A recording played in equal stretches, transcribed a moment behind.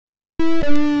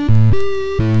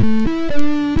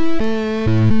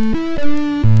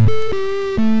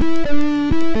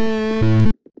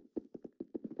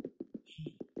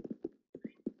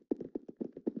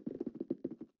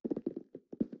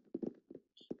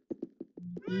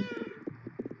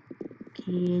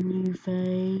Can you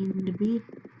find me?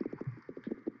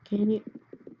 Can you?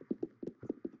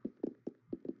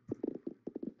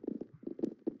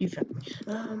 You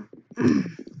found me.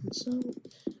 So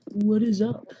what is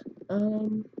up?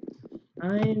 I'm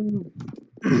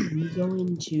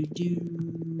going to do.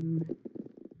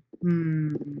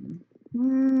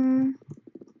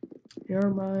 Never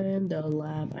mind the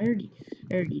lab. I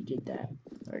already did that.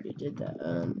 Hide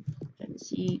and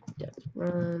seek, Death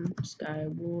Run, Sky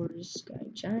Wars, Sky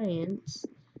Giants,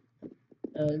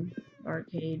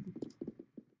 arcade,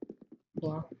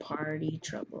 block party,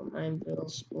 Trouble in Mineville,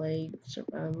 Splay,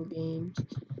 survival games.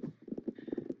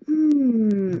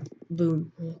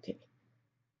 Boom. Okay.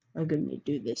 I'm gonna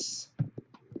do this.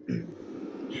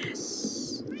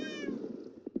 Yes.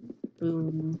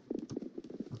 Boom.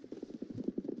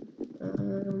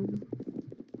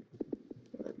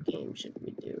 What game should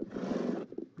we do?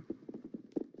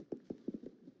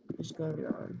 What's going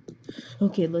on?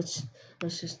 Okay, let's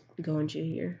just go into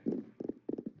here.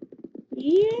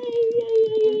 Yay!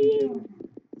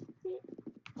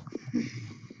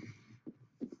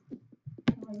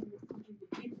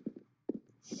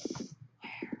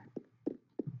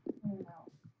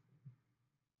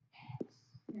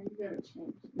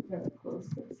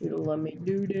 It'll let me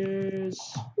do this.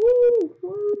 Woo,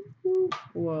 woo, woo.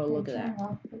 Whoa, look at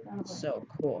that. So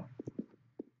cool.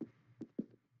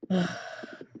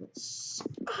 It's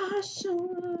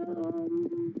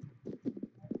awesome.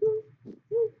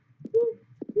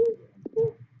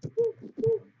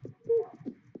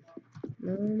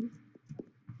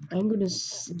 I'm gonna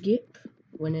skip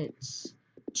when it's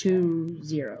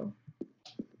 2-0.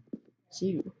 See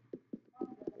you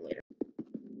later.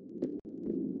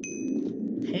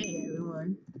 Hey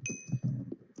everyone.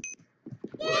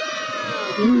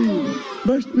 3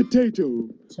 mashed potato.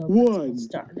 So 1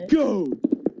 go.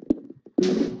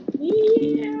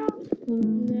 Yeah,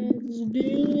 let's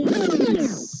do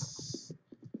this.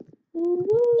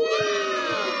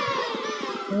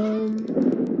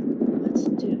 Let's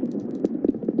do.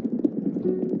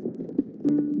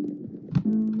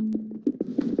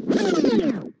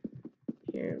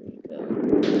 Here we go.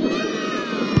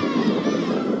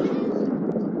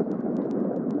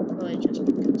 Probably just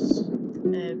because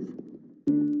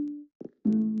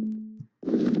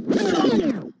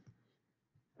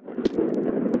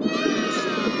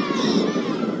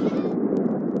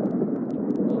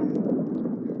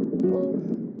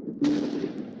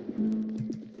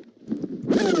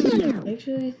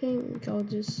Actually, I think I'll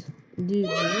just do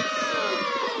this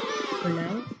for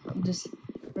now. I'll just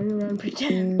run around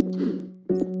pretend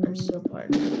I'm still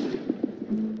part.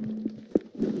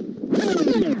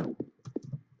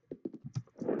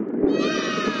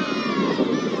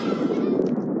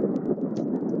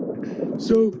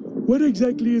 So, what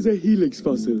exactly is a helix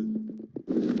fossil?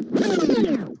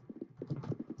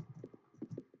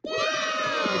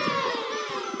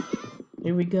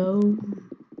 Here we go.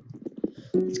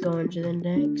 Let's go on to the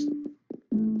next.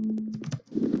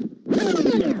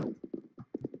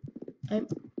 I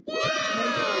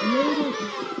made it.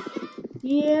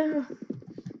 Yeah.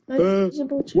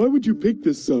 Why would you pick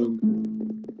this song?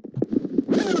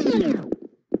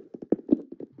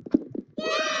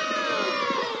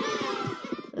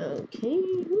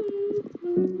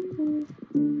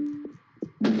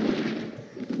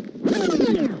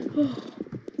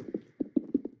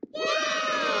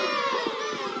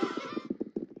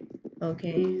 Okay.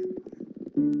 Okay.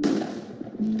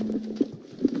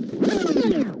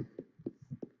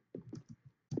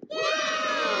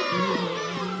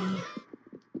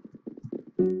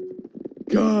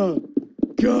 Caw!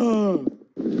 Caw!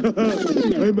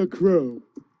 I'm a crow.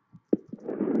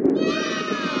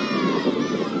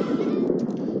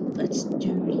 Let's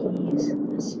do these.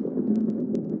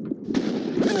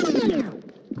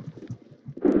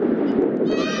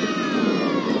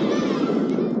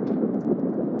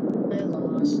 I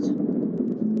lost.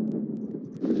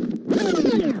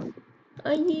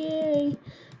 Oh, yay!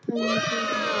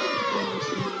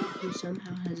 Who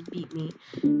somehow has beat me.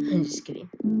 I'm just kidding.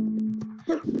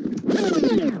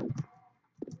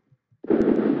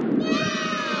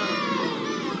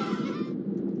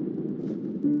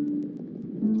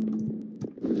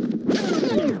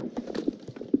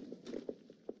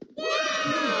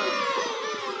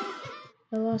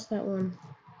 I lost that one.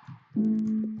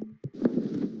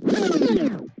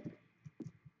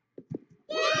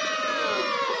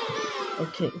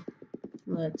 Okay,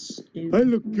 let's do. I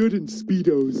look good in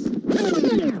Speedos.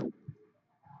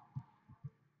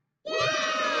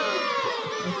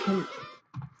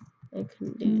 I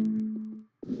can do.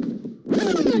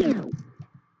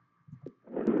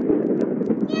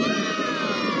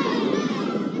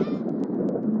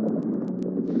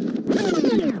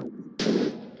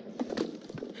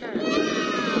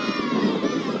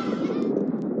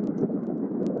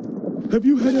 Have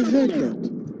you had a haircut?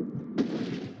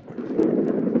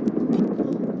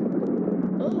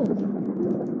 Oh,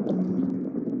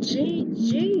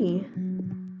 GG.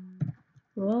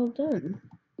 Well done.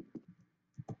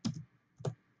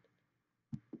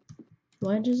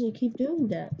 Why does it keep doing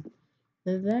that?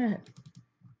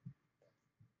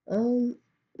 Well,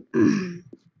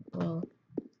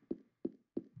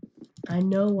 I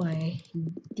know I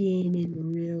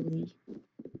didn't really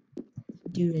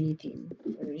do anything,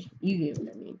 or you get what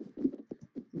I mean.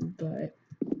 But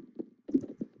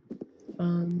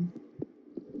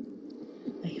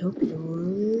I hope you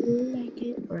like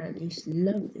it, or at least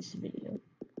love this video.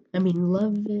 I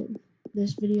mean,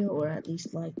 this video, or at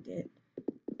least liked it.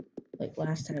 Like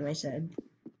last time I said,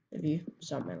 if you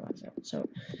saw my last episode.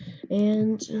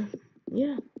 And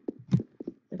yeah,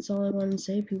 that's all I wanted to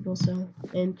say, people. So,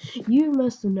 and you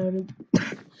must have noted,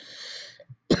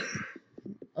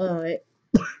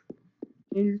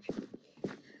 in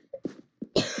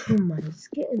my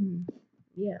skin.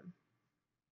 Yeah,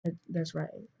 that's right.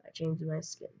 I changed my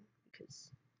skin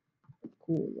because I'm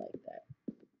cool like that.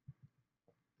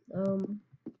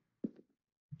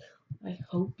 I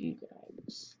hope you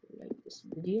guys like this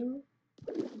video.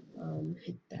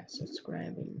 Hit that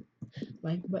subscribe and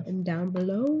like button down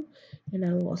below, and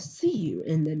I will see you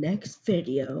in the next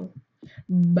video.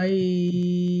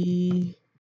 Bye.